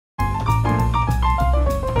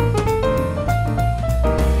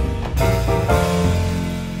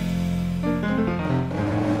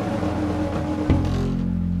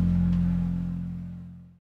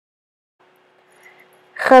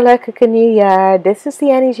gelukkige nieuwjaar. This is the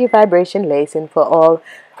energy vibration lezing for all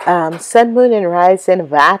sun, moon and rising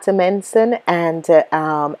watermensen. En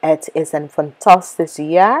het is een fantastisch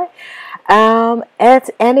jaar.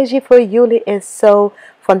 Het energie voor jullie is zo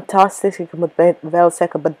fantastisch. Ik moet wel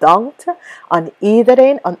zeggen bedankt aan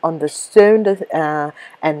iedereen, aan ondersteuners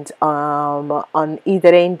en aan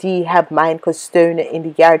iedereen die heeft mij gesteund in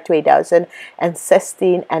het jaar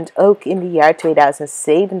 2016 en ook in het jaar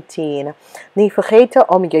 2017. Niet vergeten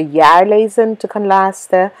om je jaarlezen te gaan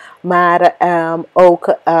luisteren, maar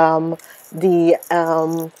ook die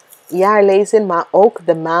jaarlezen, maar ook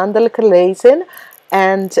de maandelijke lezen.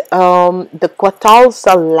 En de kwartaal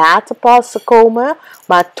zal later pas komen,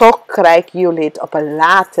 maar toch krijgen jullie het op een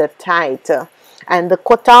later tijd. En de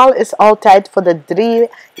kwartaal is altijd voor de 3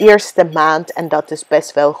 eerste maand en dat is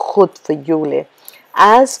best wel goed voor jullie.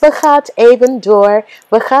 Als we gaan even door,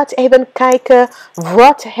 we gaan even kijken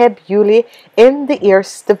wat hebben jullie in de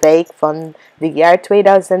eerste week van het jaar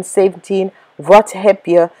 2017, wat heb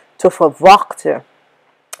je te verwachten.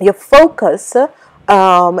 Je focus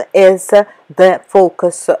is de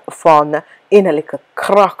focus van innerlijke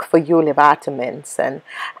kracht voor jullie watermensen.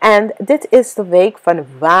 En dit is de week van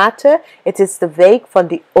water. Het is de week van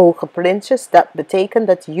die ogenprinsjes. Dat betekent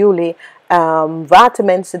dat jullie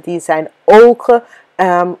watermensen die zijn ogen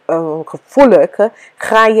gevoelig,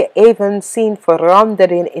 ga je even zien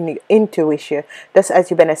verandering in je intuïtie. Dus als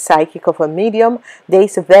je bent een psychic of een medium,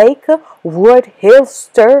 deze week wordt heel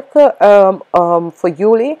sterk voor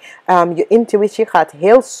jullie. Je intuïtie gaat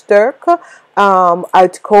heel sterk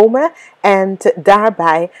uitkomen en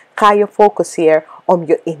daarbij ga je focussen op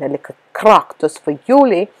je innerlijke kracht. Dus voor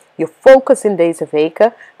jullie, je focus in deze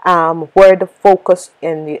weken wordt focus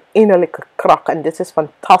in je innerlijke kracht en dit is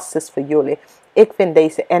fantastisch voor jullie. Ik vind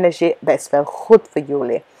deze energie best wel goed voor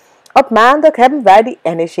jullie. Op maandag hebben wij die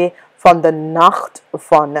energie van de nacht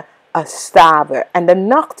van staven. En de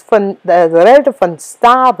nacht van de redder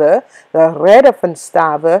van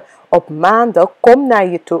staven op maandag komt naar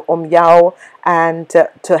je toe om jou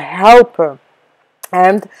te helpen.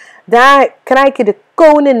 En daar krijg je de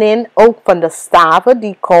koningin ook van de staven.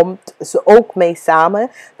 Die komt ze ook mee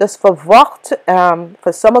samen. Dus verwacht,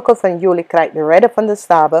 voor sommigen van jullie krijgt de redder van de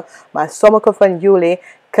staven. Maar sommigen van jullie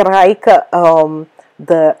krijgen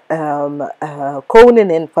de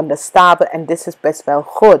koningin van de staven. En dit is best wel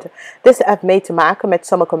goed. Dit heeft mee te maken met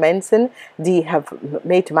sommige mensen. Die hebben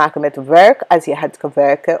mee te maken met werk. Als je hebt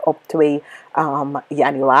gewerkt op 2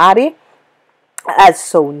 januari. Als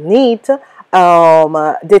zo niet.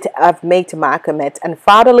 Dit heeft mee te maken met een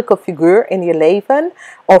vaderlijke figuur in je leven.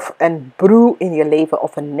 Of een broer in je leven.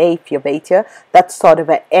 Of een neefje, weet je. Dat zouden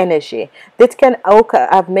we energie. Dit kan ook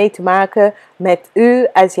mee te maken met u.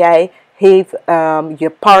 Als jij heeft,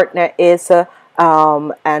 je partner is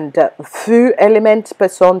en de vuurelement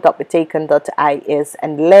persoon. Dat betekent dat hij is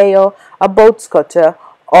een Leo. Een boodschatter.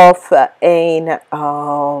 Of een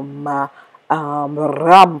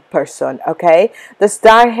rampersoon, oké? Dus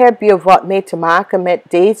daar heb je wat mee te maken met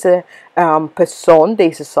deze persoon,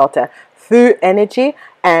 deze soort vuurenergie.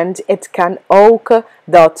 En het kan ook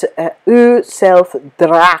dat u zelf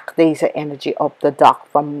draagt deze energie op de dag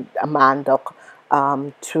van maandag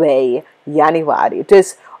 2 januari.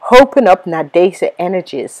 Dus hopen op naar deze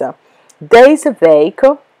energies. Deze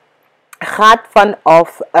week gaat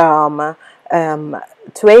vanaf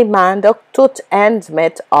 2 maandag tot en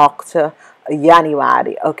met 8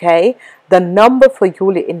 januari, oké? De nummer voor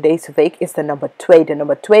jullie in deze week is de nummer 2. De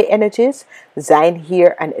nummer 2 energies zijn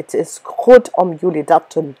hier en het is goed om jullie dat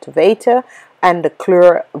te weten. En de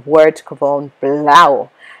kleur wordt gewoon blauw.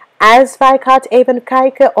 Als wij gaan even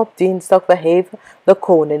kijken op dinsdag, we hebben de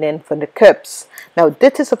koningin van de cups. Nou,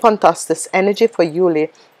 dit is een fantastische energie voor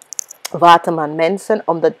jullie Waterman mensen,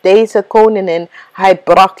 omdat deze koningin, hij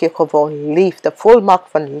bracht je gewoon liefde, volmacht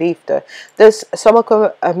van liefde. Dus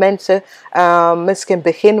sommige mensen misschien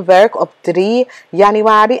begin werk op 3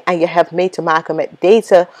 januari en je hebt mee te maken met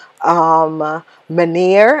deze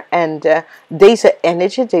meneer en deze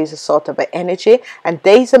energie, deze soort van energie. En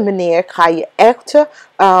deze meneer ga je echt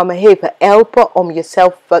even helpen om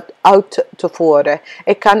jezelf wat uit te voeren.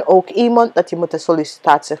 Ik kan ook iemand dat je moet een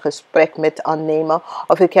sollicitatiegesprek met aannemen.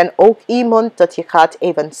 Of ik kan ook iemand dat je gaat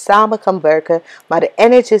even samen gaan werken. Maar de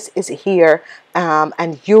energie is hier.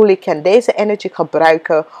 En jullie kunnen deze energie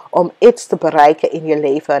gebruiken om iets te bereiken in je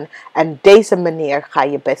leven. En deze meneer ga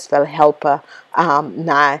je best wel helpen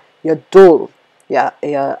naar je doel.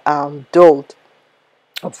 Je doel.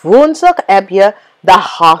 Op woensdag heb je de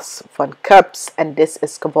As van Cups. En dit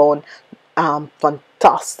is gewoon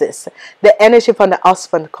fantastisch. De energie van de As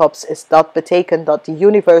van Cups is dat betekent dat de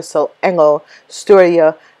Universal Engel stuur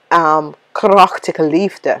je krachtige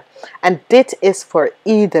liefde. En dit is voor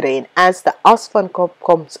iedereen. Als de as van kop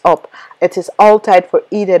komt op. Het is altijd voor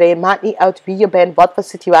iedereen. Maakt niet uit wie je bent. Wat voor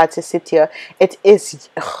situatie zit je. Het is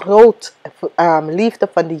groot liefde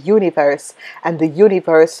van de universe. En de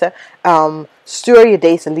universe stuur je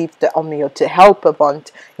deze liefde om je te helpen.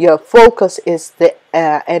 Want je focus is de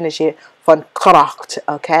energie van kracht.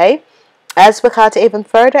 Oké? Als we gaan even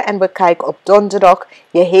verder en we kijken op donderdag.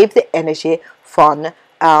 Je heeft de energie van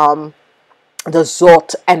de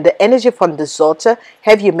zot. En de energie van de zotte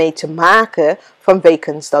heb je mee te maken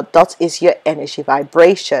vanwege dat is je energy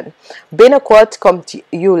vibration. Binnenkort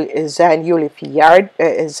zijn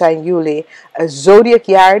jullie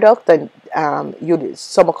zodiacjaardag.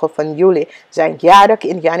 Sommige van jullie zijn jarig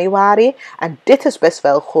in januari. En dit is best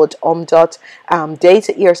wel goed, omdat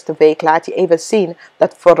deze eerste week laat je even zien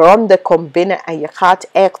dat verandering komt binnen en je gaat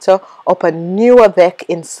echt op een nieuwe weg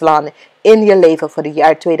inslaan in je leven voor het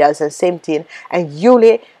jaar 2017. En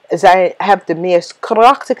jullie hebben de meest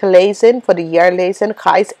krachtige lezing voor de jaarlezing.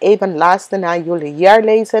 Ga eens even luisteren naar jullie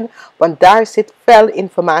jaarlezing, want daar zit veel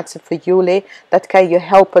informatie voor jullie. Dat kan je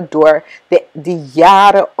helpen door die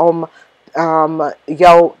jaren om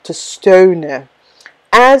jou te steunen.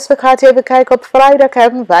 Als we gaan even kijken op vrijdag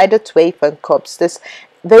hebben wij de 2 van Cups. Dus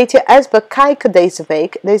weet je, als we kijken deze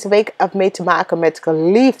week heeft mee te maken met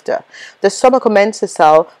geliefde. Dus sommige mensen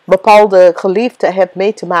zal bepaalde geliefde hebben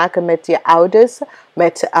mee te maken met je ouders,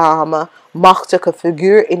 met machtige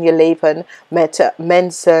figuur in je leven, met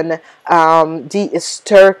mensen die is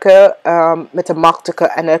sterker, met een machtige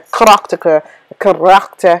en een krachtige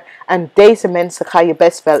karakter. En deze mensen ga je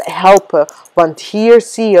best wel helpen, want hier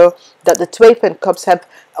zie je dat de 2 van Cups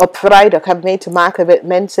op vrijdag hebben mee te maken met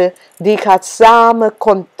mensen die gaan samen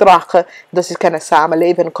contracten. Dus het kan een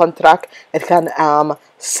samenleven contract. Het kan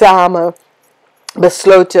samen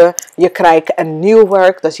besloten. Je krijgt een nieuw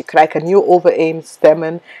werk. Dus je krijgt een nieuw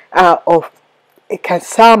overeenstemming. Of je kan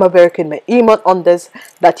samenwerken met iemand anders.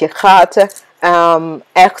 Dat je gaat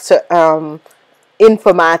echt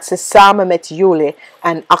informatie samen met jullie.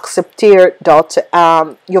 En accepteer dat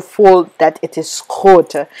je voelt dat het is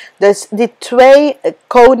goed. Dus die 2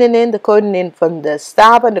 koningen, de koningin van de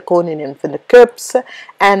staven, de koningin van de cups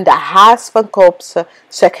en de haas van cups,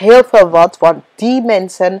 zeg heel veel wat, want die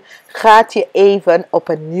mensen gaat je even op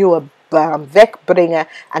een nieuwe weg brengen.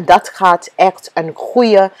 En dat gaat echt een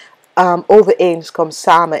goede overeenkomst,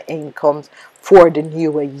 sameneenkomst voor de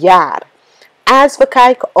nieuwe jaar. Als we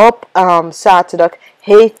kijken op zaterdag,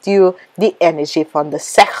 heeft u die energie van de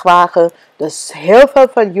zegwagen. Dus heel veel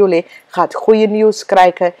van jullie gaat goede nieuws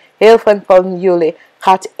krijgen. Heel veel van jullie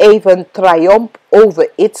gaat even triomf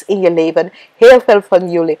over iets in je leven. Heel veel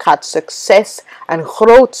van jullie gaat succes, een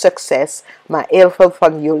groot succes. Maar heel veel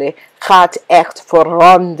van jullie gaat echt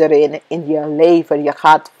veranderen in je leven. Je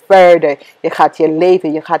gaat verder, je gaat je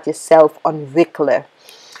leven, je gaat jezelf ontwikkelen.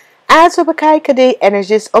 Als we bekijken de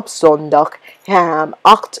energies op zondag,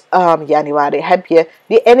 8 januari, heb je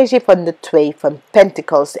de energie van de 2 van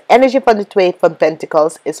Pentacles. De energie van de 2 van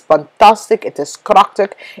Pentacles is fantastisch, het is krachtig.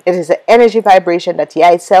 Het is een energy vibration dat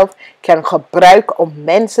jij zelf kan gebruiken om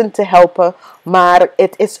mensen te helpen. Maar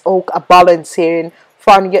het is ook een balancering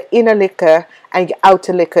van je innerlijke en je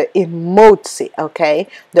uiterlijke emotie, oké?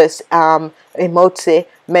 Dus emotie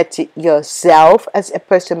met jezelf als een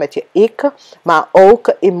persoon, met je ik, maar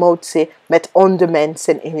ook emotie met andere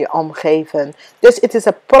mensen in je omgeving. Dus het is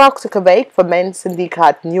een prachtige week voor mensen die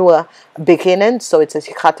gaan nieuwe beginnen. Zo je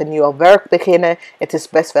gaat een nieuwe werk beginnen. Het is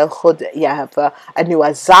best wel goed. Je hebt een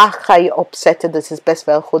nieuwe zaak ga je opzetten. Dus het is best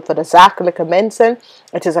wel goed voor de zakelijke mensen.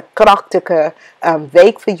 Het is een krachtige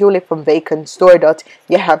week voor jullie vanwege doordat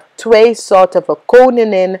je hebt 2 soorten van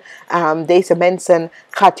koningen. Deze mensen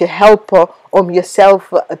gaat je helpen om jezelf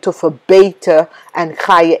te verbeteren en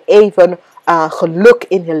ga je even geluk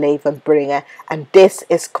in je leven brengen. En dit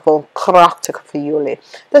is gewoon krachtig voor jullie.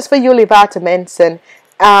 Dus voor jullie watermensen,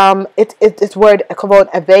 het wordt gewoon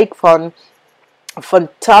een week van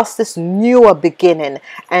fantastisch nieuwe beginnen.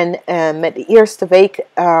 En met de eerste week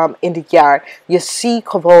in het jaar, je ziet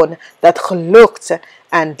gewoon dat geluk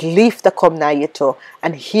en liefde komt naar je toe.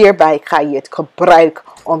 En hierbij ga je het gebruiken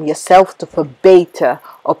om jezelf te verbeteren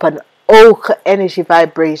op een hoge energy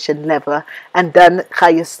vibration level. En dan ga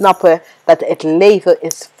je snappen dat het leven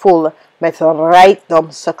is vol met rijkdom,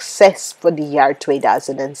 succes voor het jaar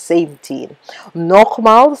 2017.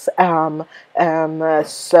 Nogmaals,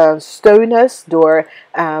 steun ons door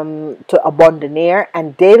te abonneren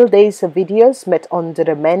en deel deze video's met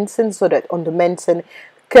andere mensen, zodat andere mensen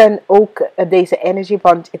kunnen ook deze energie,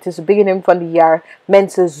 want het is het begin van het jaar.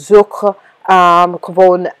 Mensen zoeken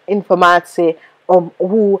gewoon informatie om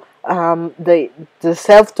hoe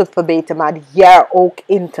zelf te verbeteren, maar het jaar ook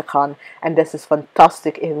in te gaan. En dat is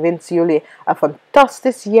fantastisch. Ik wens jullie een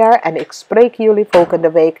fantastisch jaar en ik spreek jullie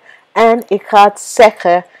volgende week. En ik ga het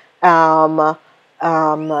zeggen,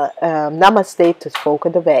 namaste tot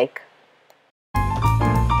volgende week.